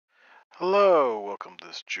Hello, welcome to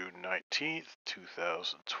this June 19th,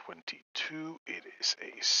 2022. It is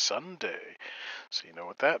a Sunday, so you know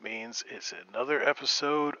what that means. It's another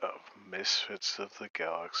episode of Misfits of the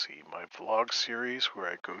Galaxy, my vlog series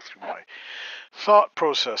where I go through my thought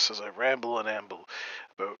process as I ramble and amble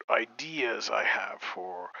about ideas I have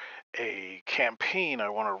for a campaign I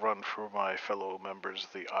want to run for my fellow members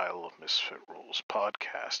of the Isle of Misfit Rules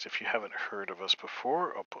podcast. If you haven't heard of us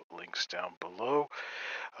before, I'll put links down below.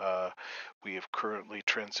 Uh, we have currently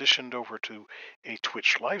transitioned over to a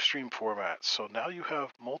Twitch live stream format, so now you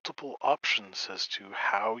have multiple options as to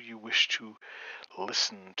how you wish to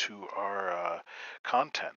listen to our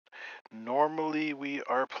content. Normally, we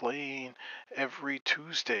are playing every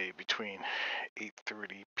Tuesday between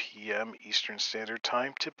 8:30 p.m. Eastern Standard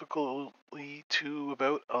Time, typically to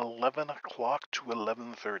about 11 o'clock to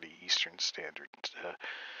 11:30 Eastern Standard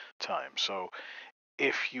Time. So,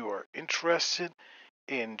 if you are interested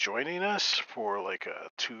in joining us for like a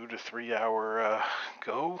 2 to 3 hour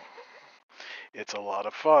go. It's a lot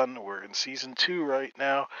of fun. We're in season 2 right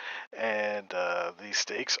now, and the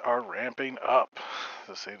stakes are ramping up,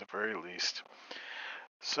 to say the very least.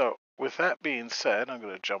 So, with that being said, I'm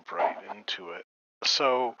going to jump right into it.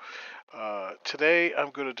 So, today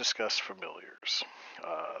I'm going to discuss familiars.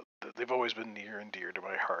 They've always been near and dear to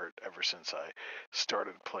my heart ever since I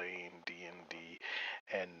started playing D&D,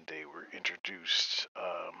 and they were introduced.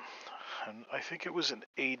 And I think it was in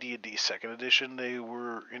AD&D Second Edition they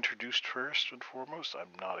were introduced first and foremost.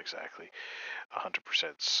 I'm not exactly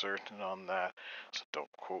 100% certain on that, so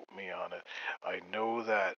don't quote me on it. I know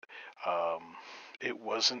that it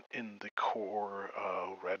wasn't in the core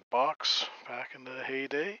red box back in the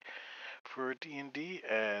heyday for D&D,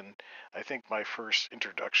 and I think my first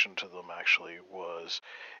introduction to them actually was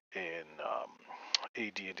in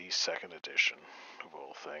AD&D Second Edition, of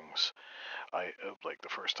all things. I like the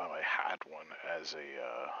first time I had one as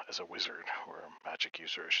a wizard or a magic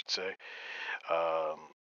user, I should say. Um,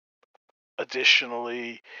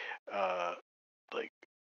 Additionally, uh, like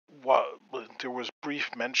what there was brief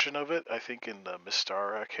mention of it, I think, in the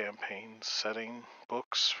Mystara campaign setting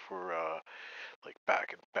books for like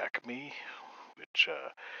back me, which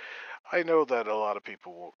I know that a lot of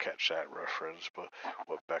people won't catch that reference, but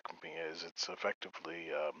what Back Me is, it's effectively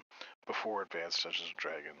before Advanced Dungeons and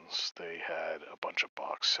Dragons, they had a bunch of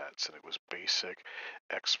box sets, and it was basic,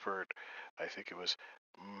 expert. I think it was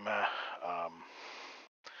um,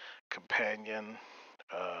 companion,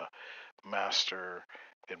 uh, master,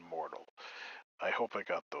 immortal. I hope I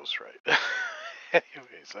got those right.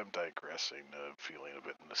 Anyways, I'm digressing, feeling a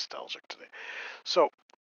bit nostalgic today. So,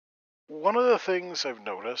 one of the things I've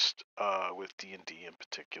noticed with D&D in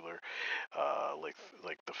particular,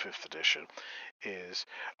 like the fifth edition, is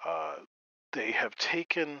uh, they have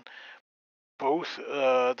taken both.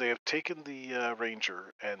 They have taken the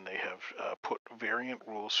ranger and they have put variant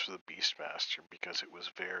rules for the beastmaster because it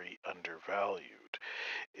was very undervalued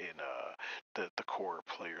in the core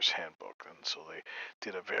player's handbook, and so they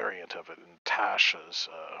did a variant of it in Tasha's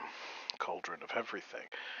Cauldron of Everything.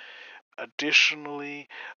 Additionally,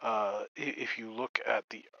 if you look at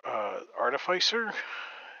the Artificer,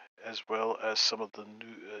 as well as some of the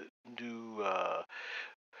new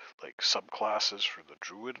like subclasses for the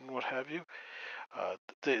Druid and what have you,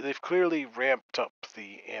 they've clearly ramped up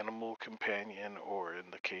the Animal Companion, or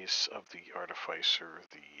in the case of the Artificer,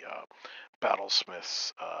 the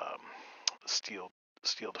Battlesmith's Steel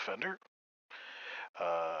Defender.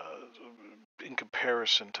 Uh, in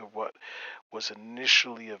comparison to what was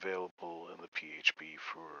initially available in the PHB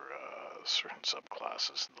for certain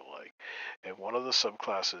subclasses and the like. And one of the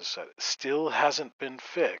subclasses that still hasn't been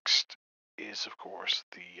fixed is, of course,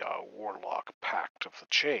 the warlock pact of the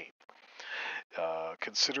chain.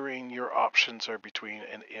 Considering your options are between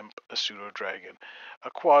an imp, a pseudo dragon,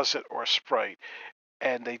 a quasit, or a sprite,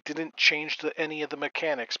 and they didn't change any of the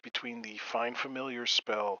mechanics between the find familiar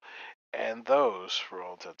spell and those, for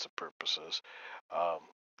all intents and purposes, um,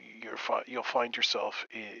 you'll find yourself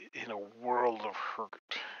in a world of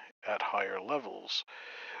hurt at higher levels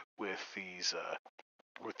with these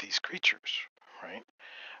creatures, right?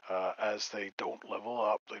 As they don't level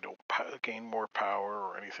up, they don't gain more power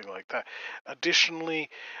or anything like that. Additionally,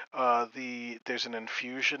 there's an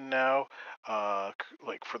infusion now,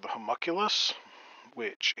 like for the homunculus,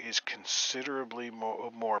 which is considerably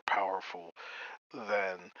more powerful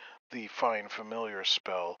than the Find Familiar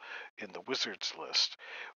spell in the Wizards list,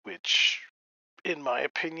 which, in my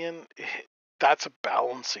opinion, that's a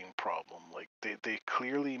balancing problem. Like they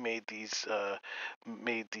clearly made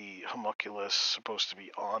made the homunculus supposed to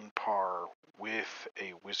be on par with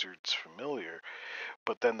a Wizard's Familiar,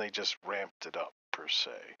 but then they just ramped it up. per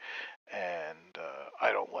se, and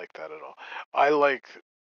I don't like that at all. I like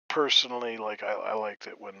personally, like I liked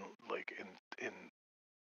it when like in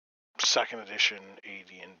second edition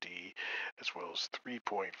AD&D as well as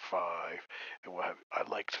 3.5. And I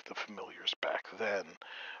liked the familiars back then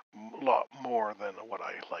a lot more than what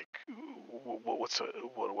I like. What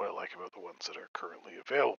I like about the ones that are currently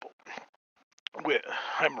available.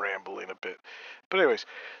 I'm rambling a bit, but anyways,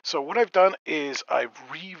 so what I've done is I've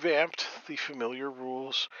revamped the familiar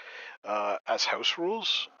rules as house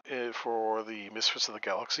rules for the Misfits of the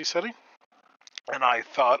Galaxy setting, and I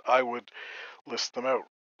thought I would list them out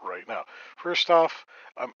right now. First off,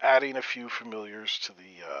 I'm adding a few familiars to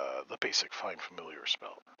the basic find familiar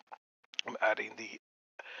spell. I'm adding the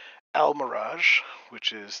Almirage,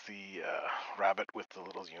 which is the rabbit with the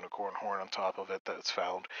little unicorn horn on top of it that's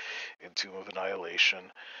found in Tomb of Annihilation,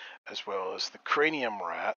 as well as the Cranium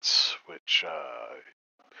Rats, which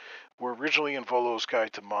were originally in Volo's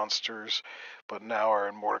Guide to Monsters, but now are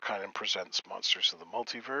in Mordekainen Presents Monsters of the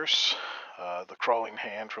Multiverse. The Crawling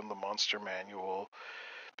Hand from the Monster Manual,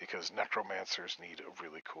 because necromancers need a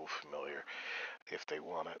really cool familiar if they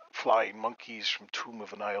want it. Flying Monkeys from Tomb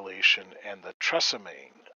of Annihilation, and the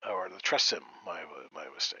Tressimane, or the Tressim, my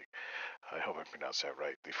mistake. I hope I pronounced that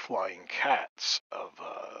right. The Flying Cats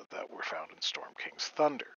that were found in Storm King's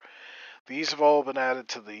Thunder. These have all been added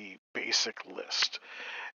to the basic list.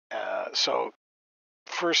 So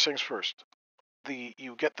first things first.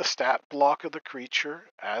 You get the stat block of the creature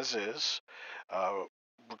as is,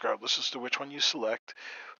 regardless as to which one you select.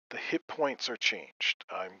 The hit points are changed.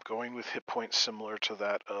 I'm going with hit points similar to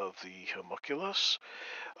that of the Homunculus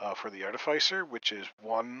for the Artificer, which is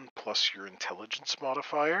 1 plus your intelligence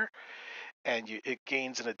modifier, and it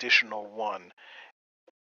gains an additional 1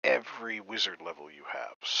 every wizard level you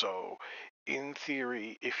have. So, in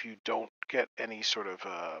theory, if you don't get any sort of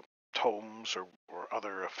tomes or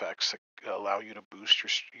other effects that allow you to boost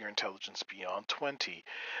your intelligence beyond 20,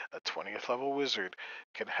 a 20th level wizard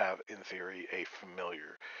can have, in theory, a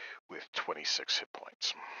familiar with 26 hit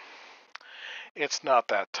points. It's not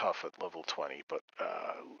that tough at level 20, but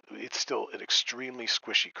it's still an extremely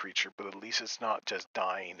squishy creature, but at least it's not just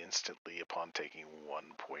dying instantly upon taking 1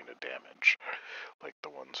 point of damage, like the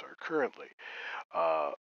ones are currently.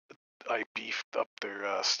 I beefed up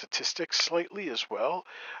their statistics slightly as well.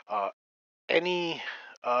 Any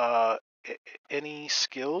uh, any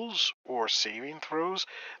skills or saving throws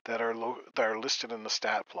that are listed in the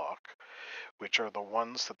stat block, which are the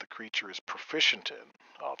ones that the creature is proficient in,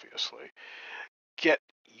 obviously, get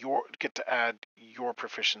to add your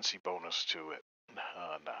proficiency bonus to it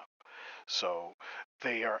now. So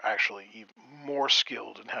they are actually even more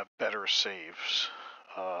skilled and have better saves.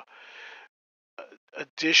 Uh,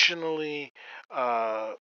 Additionally,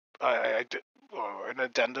 I did, or an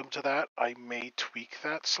addendum to that, I may tweak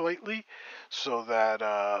that slightly so that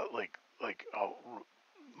like I'll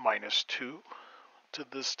 -2 to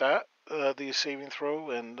the stat, the saving throw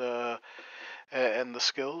and the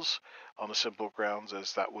skills, on the simple grounds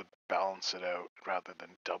as that would balance it out rather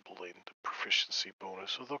than doubling the proficiency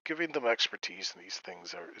bonus. Although giving them expertise in these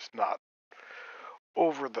things is not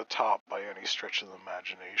over the top by any stretch of the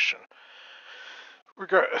imagination.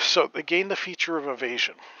 So they gain the feature of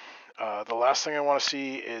evasion. The last thing I want to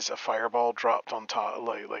see is a fireball dropped on top,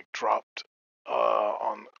 dropped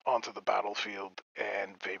onto the battlefield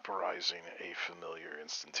and vaporizing a familiar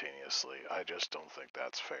instantaneously. I just don't think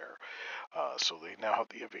that's fair. So they now have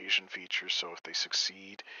the evasion feature. So if they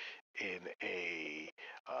succeed in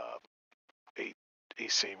uh, a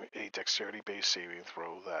a dexterity-based saving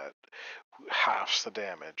throw that halves the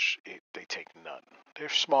damage, they take none. They're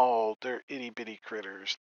small, they're itty-bitty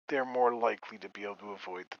critters. They're more likely to be able to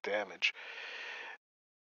avoid the damage.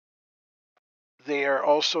 They are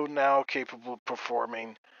also now capable of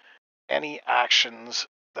performing any actions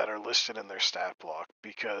that are listed in their stat block,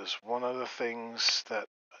 because one of the things that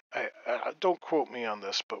I don't quote me on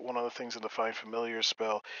this, but one of the things in the Find Familiar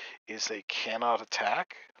spell is they cannot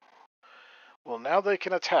attack. Well, now they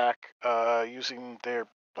can attack using their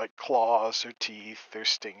claws, their teeth, their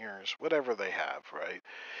stingers, whatever they have, right?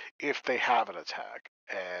 If they have an attack.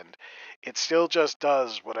 And it still just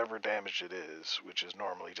does whatever damage it is, which is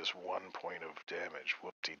normally just 1 point of damage.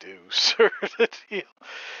 Whoop-de-doo, sort of deal.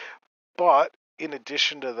 But in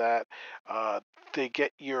addition to that, they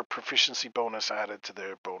get your proficiency bonus added to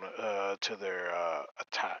their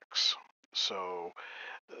attacks. So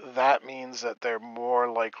that means that they're more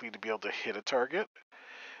likely to be able to hit a target,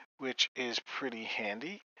 which is pretty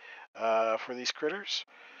handy for these critters.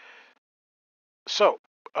 So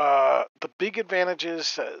the big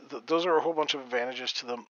advantages, those are a whole bunch of advantages to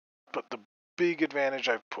them, but the big advantage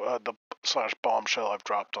I've the slash bombshell I've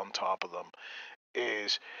dropped on top of them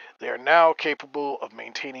is they are now capable of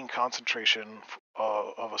maintaining concentration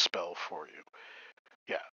of a spell for you.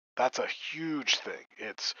 Yeah, that's a huge thing.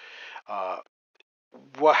 It's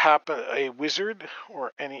what happened. A wizard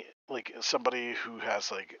or any like somebody who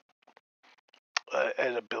has like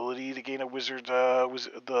an ability to gain a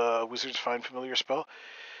the wizard's find familiar spell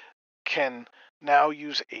can now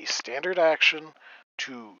use a standard action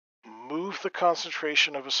to move the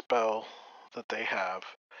concentration of a spell that they have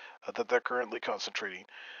that they're currently concentrating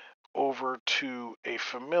over to a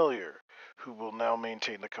familiar who will now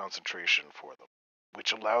maintain the concentration for them,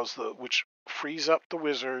 which frees up the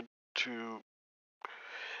wizard to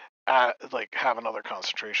have another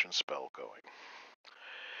concentration spell going.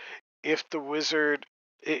 If the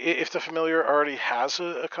familiar already has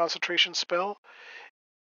a concentration spell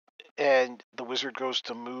and the wizard goes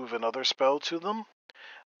to move another spell to them,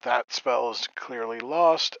 that spell is clearly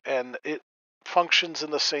lost, and it functions in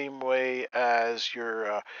the same way as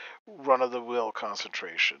your run-of-the-mill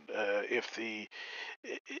concentration.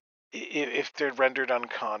 If they're rendered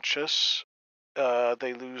unconscious,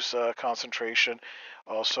 they lose concentration.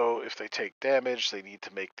 Also, if they take damage, they need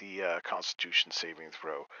to make the Constitution saving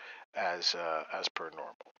throw as per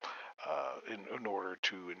normal, in order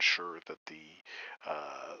to ensure that the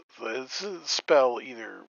spell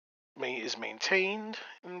either is maintained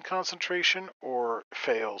in concentration or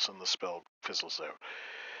fails and the spell fizzles out.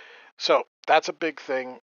 So that's a big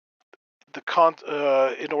thing.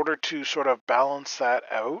 In order to sort of balance that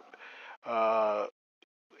out,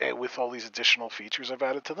 and with all these additional features I've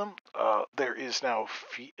added to them, there is now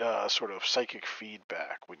sort of psychic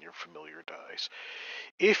feedback when your familiar dies.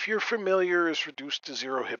 If your familiar is reduced to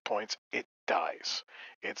 0 hit points, it dies.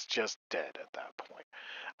 It's just dead at that point.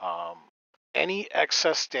 Any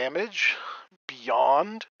excess damage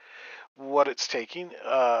beyond what it's taking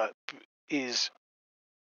is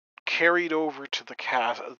carried over to the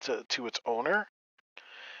to its owner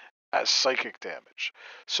as psychic damage.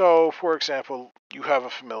 So, for example, you have a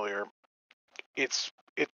familiar. It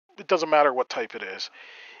doesn't matter what type it is.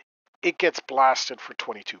 It gets blasted for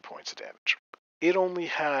 22 points of damage. It only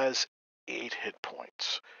has 8 hit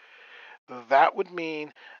points. That would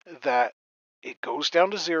mean that it goes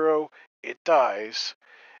down to 0, it dies,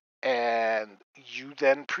 and you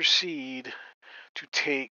then proceed to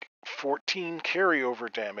take 14 carryover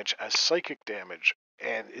damage as psychic damage,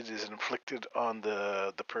 and it is inflicted on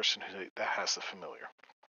the person that has the familiar.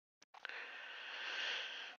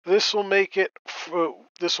 This will make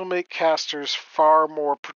casters far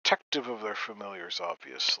more protective of their familiars,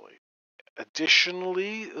 obviously.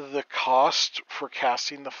 Additionally, the cost for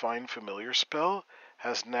casting the Find Familiar spell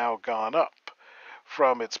has now gone up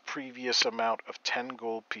from its previous amount of 10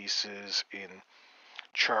 gold pieces in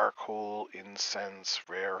charcoal, incense,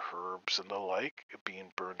 rare herbs, and the like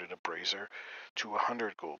being burned in a brazier to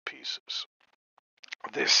 100 gold pieces.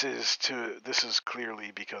 This is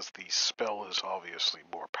clearly because the spell is obviously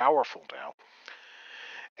more powerful now.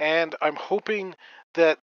 And I'm hoping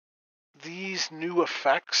that these new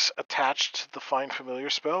effects attached to the Find Familiar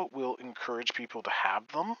spell will encourage people to have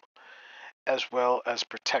them, as well as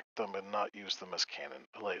protect them and not use them as cannon,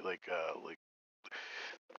 like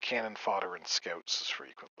cannon fodder in scouts as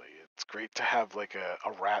frequently. It's great to have like a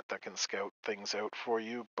rat that can scout things out for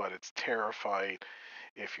you, but it's terrifying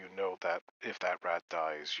if you know that if that rat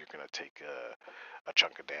dies, you're going to take a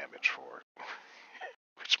chunk of damage for it,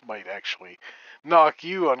 which might actually knock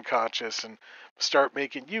you unconscious and start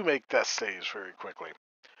making you make death saves very quickly.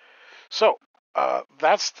 So,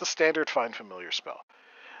 that's the standard Find Familiar spell.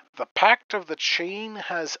 The Pact of the Chain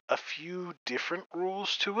has a few different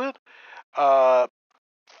rules to it. The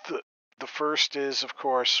first is, of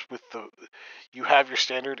course, you have your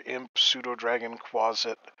standard Imp, Pseudo-Dragon,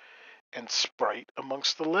 Quasit, and Sprite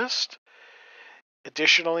amongst the list.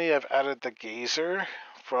 Additionally, I've added the Gazer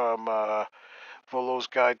from Volo's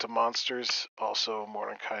Guide to Monsters, also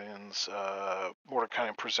Mordekainen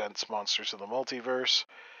Presents Monsters of the Multiverse.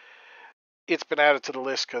 It's been added to the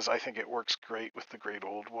list because I think it works great with the Great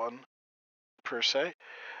Old One, per se.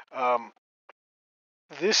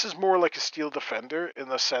 This is more like a Steel Defender in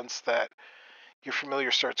the sense that your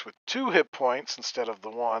familiar starts with 2 hit points instead of the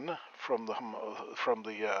 1 from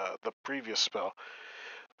the previous spell,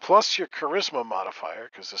 plus your Charisma modifier,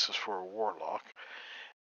 because this is for a Warlock,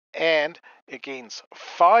 and it gains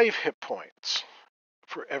 5 hit points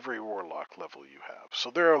for every Warlock level you have.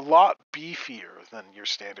 So they're a lot beefier than your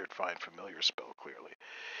standard Find Familiar spell, clearly.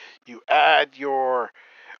 You add your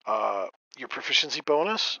proficiency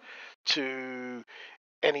bonus to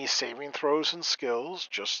any saving throws and skills,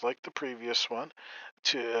 just like the previous one,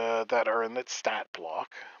 that are in its stat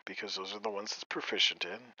block, because those are the ones it's proficient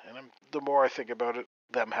in. And the more I think about it,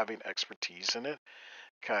 them having expertise in it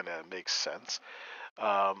kind of makes sense.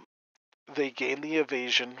 Um, they gain the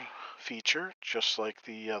evasion feature, just like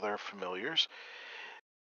the other familiars.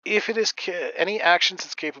 If it is any actions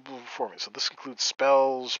it's capable of performing, so this includes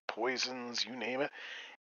spells, poisons, you name it,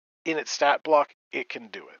 in its stat block, it can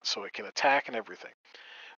do it. So it can attack and everything.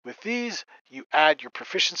 With these, you add your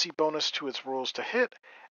proficiency bonus to its rolls to hit,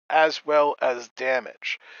 as well as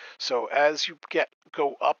damage. So as you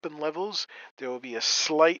go up in levels, there will be a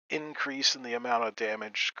slight increase in the amount of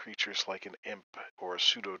damage creatures like an imp or a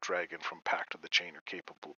pseudo dragon from Pact of the Chain are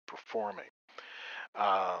capable of performing.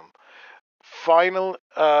 Um, final,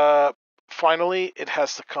 uh, Finally, it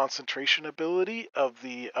has the concentration ability of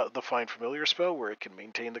the Find Familiar spell, where it can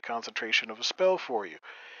maintain the concentration of a spell for you,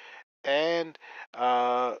 and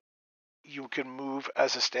you can move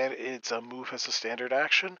as a standard. It's a move as a standard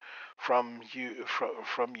action from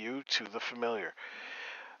you to the familiar.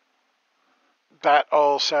 That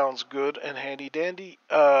all sounds good and handy dandy.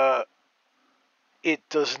 It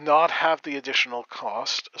does not have the additional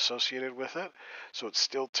cost associated with it, so it's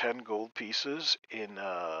still 10 gold pieces in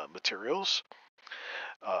materials.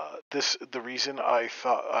 The reason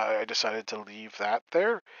I decided to leave that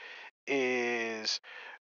there is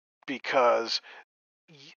because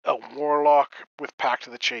a warlock with Pact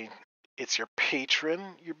of the Chain, it's your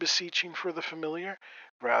patron you're beseeching for the familiar,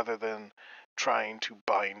 rather than trying to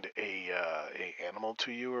bind a animal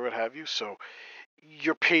to you or what have you. So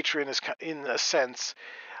your patron is, in a sense,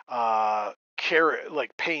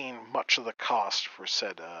 paying much of the cost for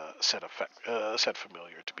said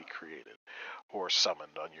familiar to be created or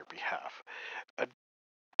summoned on your behalf.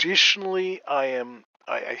 Additionally,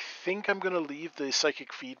 I think I'm going to leave the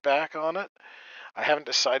psychic feedback on it. I haven't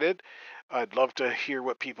decided. I'd love to hear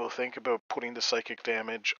what people think about putting the psychic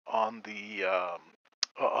damage on the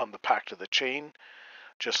Pact of the Chain,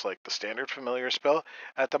 just like the standard familiar spell.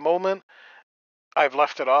 At the moment, I've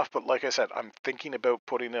left it off, but like I said, I'm thinking about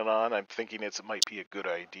putting it on. I'm thinking it might be a good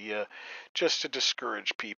idea, just to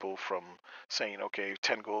discourage people from saying, "Okay,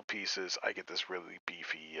 10 gold pieces, I get this really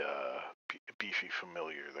beefy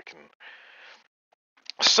familiar that can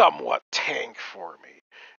somewhat tank for me,"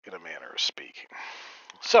 in a manner of speaking.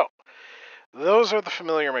 So, those are the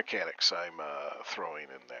familiar mechanics I'm throwing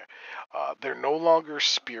in there. They're no longer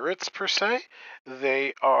spirits per se.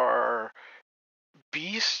 They are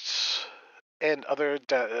beasts and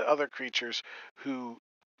other creatures who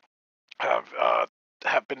have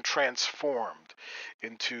been transformed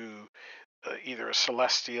into either a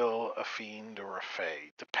celestial, a fiend, or a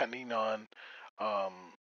fae,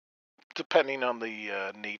 um, depending on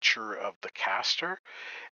the nature of the caster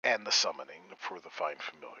and the summoning for the Find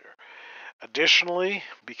Familiar. Additionally,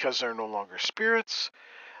 because they're no longer spirits,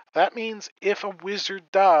 that means if a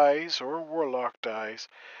wizard dies or a warlock dies,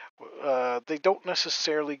 they don't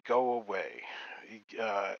necessarily go away.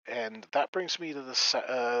 And that brings me to the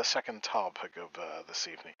second topic of this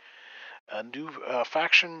evening. A new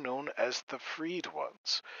faction known as the Freed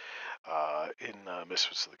Ones in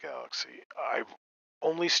Misfits of the Galaxy. I've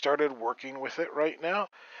only started working with it right now.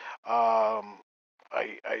 Um,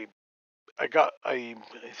 I, I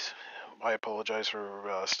I apologize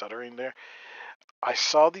for stuttering there. I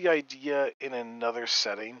saw the idea in another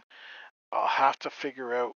setting. I'll have to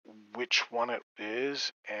figure out which one it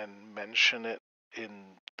is and mention it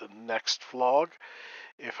in the next vlog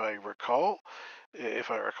if I recall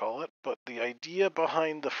it. But the idea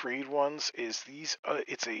behind the Freed Ones is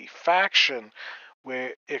it's a faction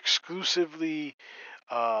where exclusively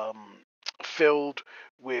um, filled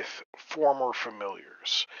with former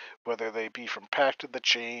familiars, whether they be from Pact of the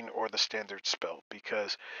Chain or the standard spell,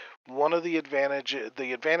 because one of the advantage that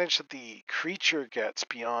the creature gets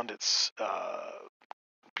beyond its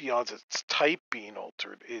type being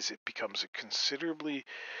altered is it becomes considerably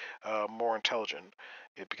more intelligent.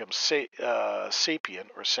 It becomes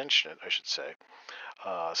sapient or sentient, I should say,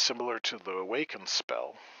 similar to the Awaken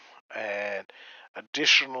spell. And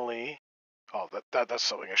additionally, that's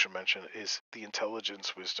something I should mention, is the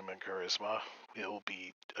intelligence, wisdom, and charisma will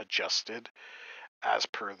be adjusted as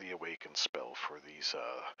per the Awaken spell for these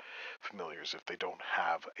familiars if they don't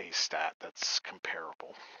have a stat that's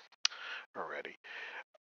comparable already.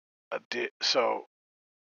 So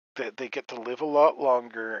they get to live a lot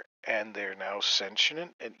longer, and they're now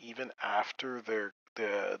sentient, and even after their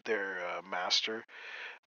master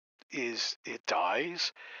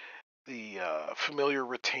dies, the familiar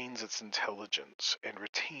retains its intelligence and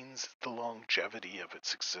retains the longevity of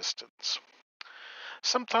its existence.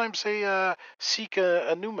 Sometimes they seek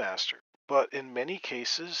a new master, but in many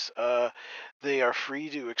cases, they are free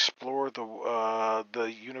to explore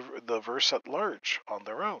the verse at large on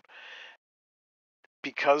their own.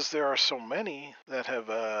 Because there are so many that have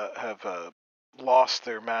lost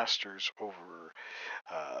their masters over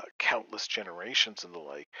countless generations and the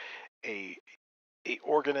like, a a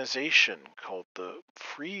organization called the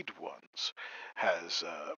Freed Ones has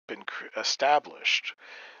been established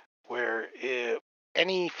where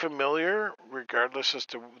any familiar, regardless as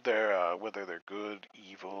to their whether they're good,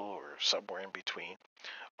 evil, or somewhere in between,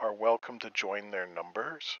 are welcome to join their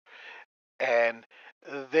numbers, and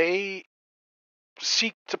they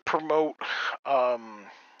seek to promote um,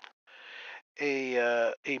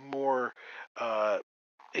 a more uh,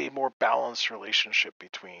 a more balanced relationship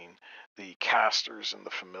between the casters and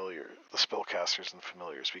the spellcasters and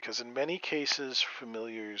familiars, because in many cases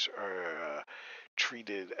familiars are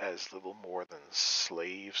treated as little more than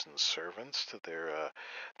slaves and servants to their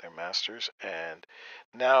masters, and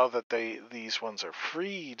now that these ones are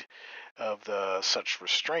freed of the such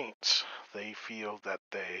restraints, they feel that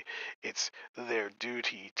it's their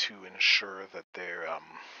duty to ensure that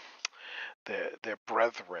their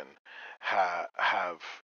brethren have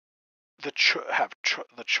the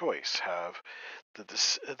choice, have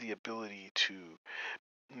the ability to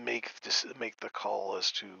make the call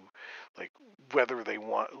as to like whether they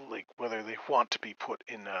want to be put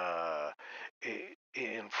in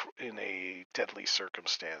in a deadly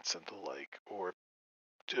circumstance and the like, or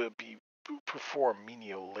to be perform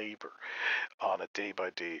menial labor on a day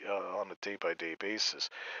by day basis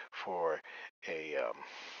for a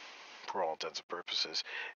for all intents and purposes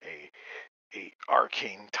a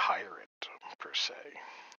arcane tyrant per se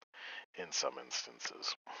in some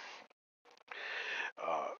instances.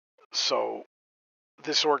 Uh, so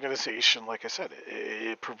this organization, like I said,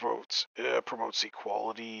 it promotes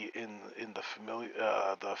equality in the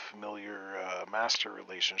familiar master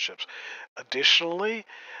relationships. Additionally,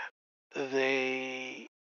 they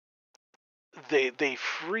they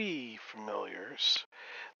free familiars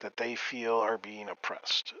that they feel are being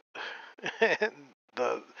oppressed, and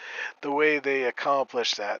the the way they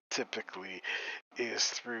accomplish that typically is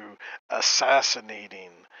through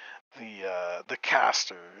assassinating the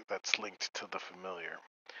caster that's linked to the familiar.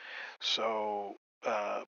 So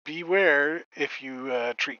beware if you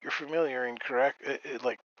treat your familiar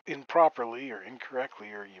like improperly or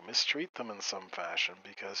incorrectly, or you mistreat them in some fashion,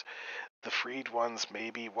 because the freed ones may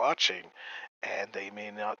be watching, and they may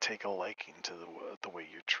not take a liking to the way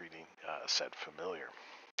you're treating said familiar.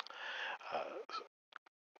 Uh,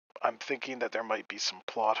 I'm thinking that there might be some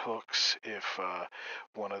plot hooks if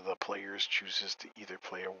one of the players chooses to either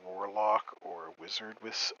play a warlock or a wizard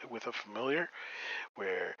with a familiar,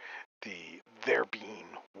 where they're being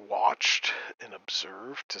watched and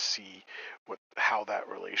observed to see how that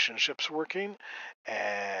relationship's working,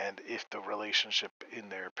 and if the relationship in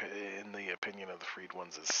the opinion of the freed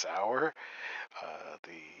ones is sour,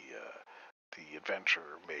 the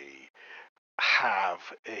adventurer may have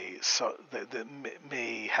that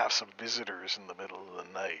may have some visitors in the middle of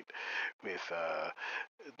the night with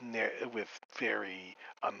with very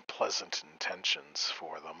unpleasant intentions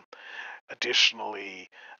for them. Additionally,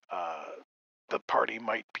 uh, the party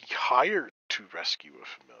might be hired to rescue a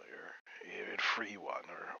familiar and free one,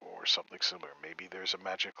 or something similar. Maybe there's a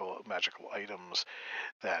magical items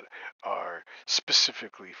that are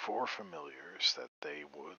specifically for familiars that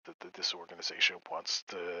this organization wants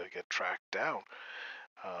to get tracked down.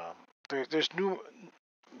 Um, there's new.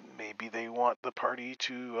 Maybe they want the party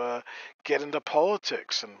to get into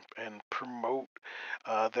politics and promote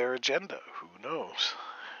their agenda. Who knows?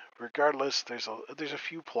 Regardless, there's a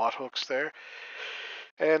few plot hooks there,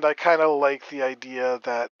 and I kind of like the idea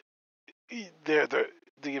that they're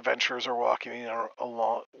the adventurers are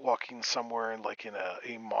walking somewhere in like in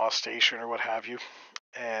a moss station or what have you,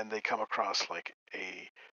 and they come across like a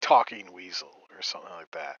talking weasel or something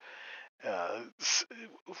like that, uh,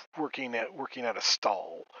 working at a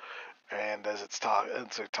stall. And as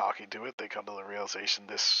they're talking to it, they come to the realization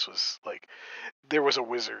this was like there was a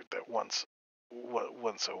wizard that once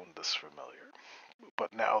owned this familiar,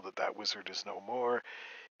 but now that that wizard is no more,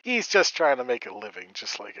 he's just trying to make a living,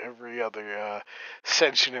 just like every other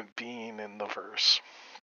sentient being in the verse.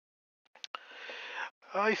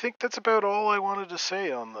 I think that's about all I wanted to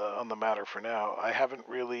say on the matter for now. I haven't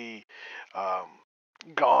really um,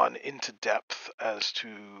 gone into depth as to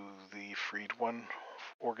the Freed One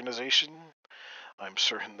organization. I'm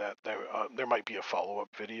certain that there might be a follow up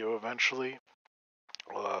video eventually,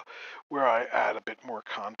 uh, where I add a bit more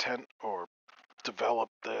content or develop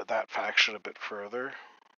that faction a bit further.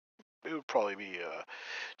 it would probably be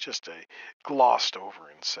just a glossed over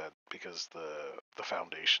instead because the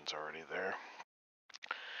foundation's already there.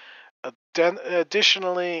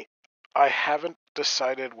 Additionally, I haven't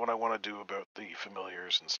decided what I want to do about the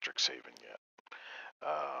familiars in Strixhaven yet.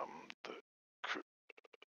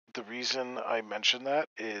 The reason I mention that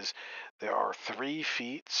is there are 3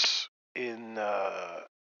 feats in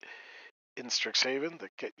Strixhaven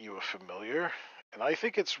that get you a familiar, and I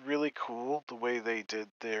think it's really cool the way they did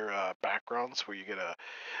their backgrounds, where you get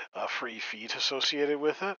a free feat associated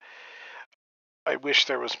with it. I wish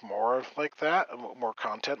there was more like that, more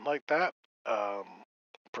content like that. Um,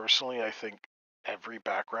 Personally, I think every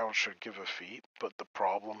background should give a feat, but the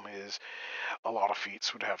problem is a lot of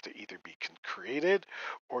feats would have to either be created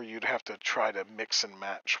or you'd have to try to mix and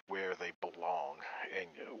match where they belong, and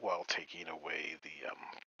while taking away the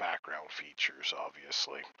background features,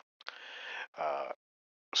 obviously. Uh,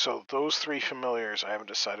 so those 3 familiars, I haven't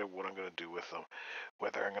decided what I'm going to do with them.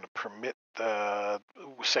 Whether I'm going to permit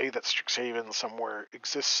say that Strixhaven somewhere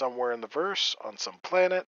exists somewhere in the verse on some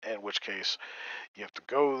planet, in which case you have to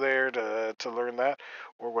go there to learn that,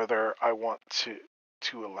 or whether I want to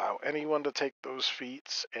allow anyone to take those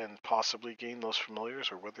feats and possibly gain those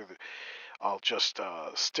familiars, or whether I'll just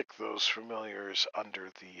stick those familiars under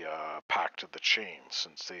the pact of the chain,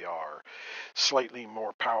 since they are slightly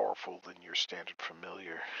more powerful than your standard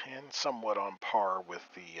familiar and somewhat on par with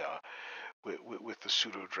the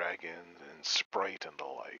pseudo dragon and sprite and the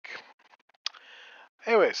like.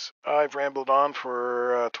 Anyways, I've rambled on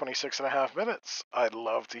for 26 and a half minutes. I'd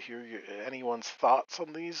love to hear anyone's thoughts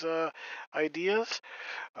on these ideas.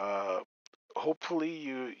 Uh, Hopefully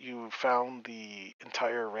you found the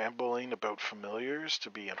entire rambling about familiars to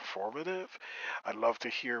be informative. I'd love to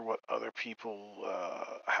hear what other people,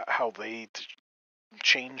 how they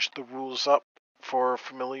changed the rules up for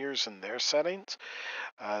familiars in their settings.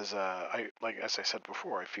 As I said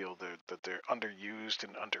before, I feel that they're underused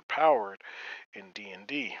and underpowered in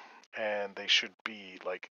D&D, and they should be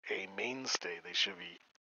like a mainstay. They should be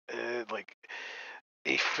like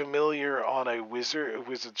a familiar on a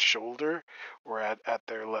wizard's shoulder, or at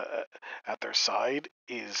their side,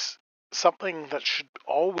 is something that should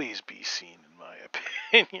always be seen, in my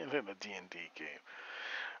opinion, in a D&D game,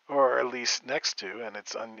 or at least next to. And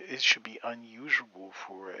it should be unusual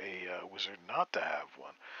for a wizard not to have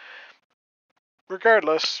one.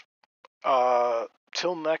 Regardless,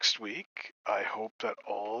 till next week, I hope that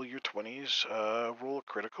all your 20s roll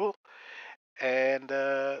critical, and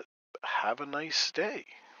have a nice day.